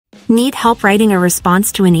Need help writing a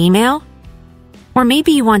response to an email? Or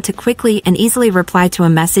maybe you want to quickly and easily reply to a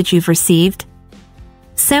message you've received?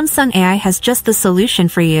 Samsung AI has just the solution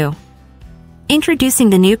for you. Introducing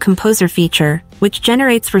the new Composer feature, which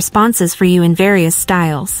generates responses for you in various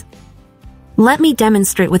styles. Let me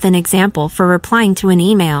demonstrate with an example for replying to an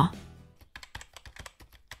email.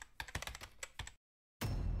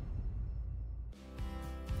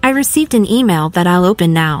 I received an email that I'll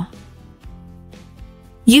open now.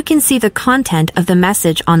 You can see the content of the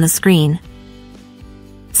message on the screen.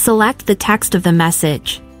 Select the text of the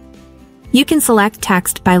message. You can select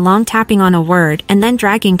text by long tapping on a word and then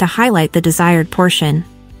dragging to highlight the desired portion.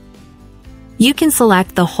 You can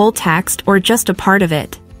select the whole text or just a part of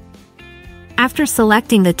it. After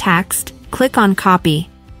selecting the text, click on Copy.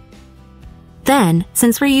 Then,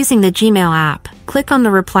 since we're using the Gmail app, click on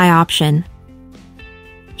the Reply option.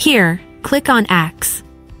 Here, click on X.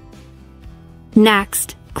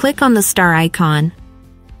 Next, click on the star icon.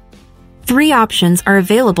 3 options are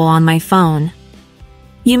available on my phone.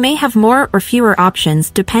 You may have more or fewer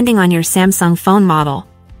options depending on your Samsung phone model.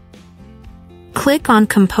 Click on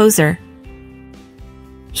Composer.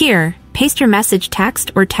 Here, paste your message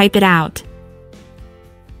text or type it out.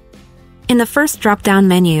 In the first drop-down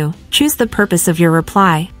menu, choose the purpose of your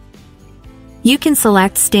reply. You can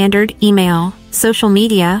select standard, email, social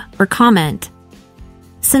media, or comment.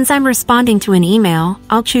 Since I'm responding to an email,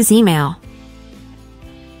 I'll choose email.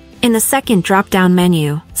 In the second drop-down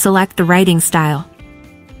menu, select the writing style.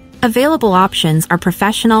 Available options are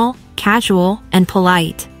professional, casual, and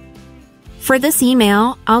polite. For this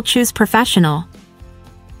email, I'll choose professional.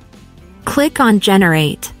 Click on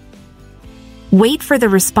Generate. Wait for the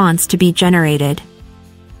response to be generated.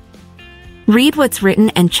 Read what's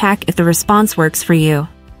written and check if the response works for you.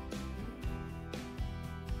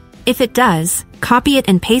 If it does, copy it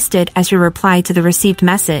and paste it as your reply to the received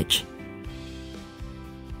message.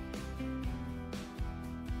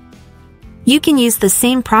 You can use the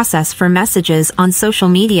same process for messages on social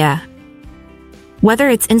media. Whether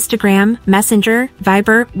it's Instagram, Messenger,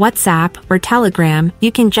 Viber, WhatsApp, or Telegram,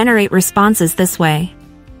 you can generate responses this way.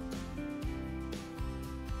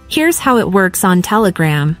 Here's how it works on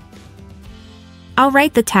Telegram. I'll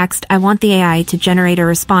write the text I want the AI to generate a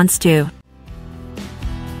response to.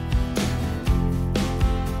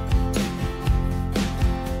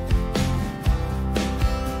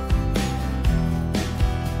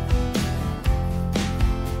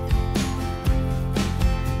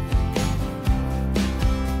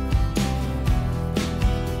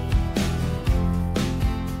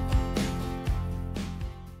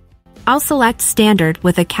 I'll select Standard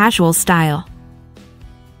with a casual style.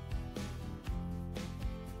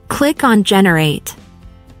 Click on Generate.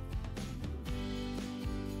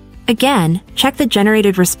 Again, check the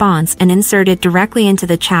generated response and insert it directly into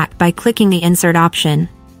the chat by clicking the Insert option.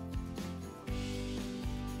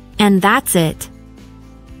 And that's it.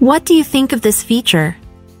 What do you think of this feature?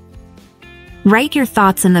 Write your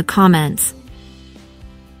thoughts in the comments.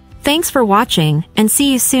 Thanks for watching, and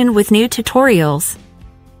see you soon with new tutorials.